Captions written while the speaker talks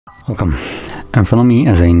Welcome. In front of me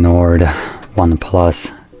is a Nord OnePlus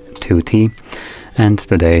 2T, and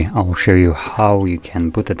today I will show you how you can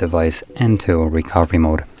boot the device into recovery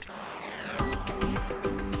mode.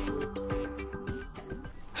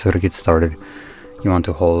 So to get started, you want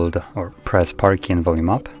to hold or press power key and volume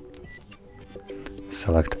up,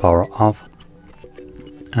 select power off,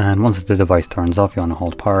 and once the device turns off, you want to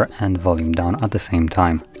hold power and volume down at the same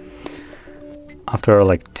time. After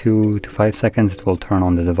like 2 to 5 seconds, it will turn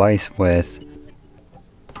on the device with,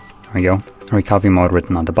 there we go, recovery mode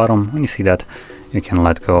written on the bottom. When you see that, you can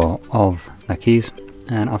let go of the keys,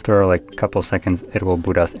 and after like a couple seconds, it will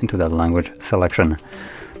boot us into that language selection.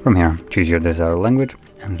 From here, choose your desired language,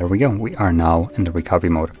 and there we go, we are now in the recovery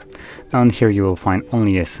mode. Down here you will find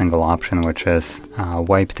only a single option, which is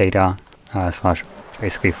wipe data slash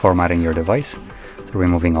basically formatting your device, so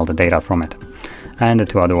removing all the data from it. And the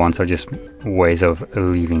two other ones are just ways of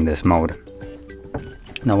leaving this mode.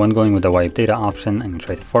 Now when going with the wipe data option and you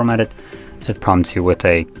try to format it, it prompts you with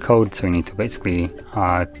a code, so you need to basically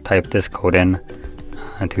type this code in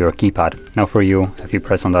to your keypad. Now for you, if you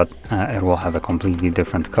press on that, it will have a completely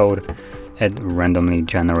different code. It randomly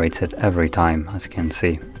generates it every time, as you can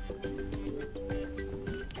see.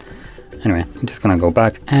 Anyway, I'm just gonna go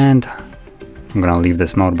back and I'm gonna leave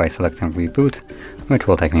this mode by selecting reboot, which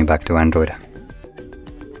will take me back to Android.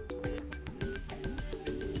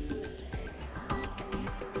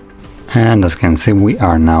 And as you can see, we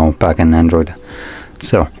are now back in Android.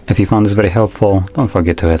 So, if you found this very helpful, don't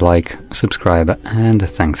forget to hit like, subscribe, and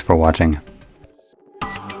thanks for watching.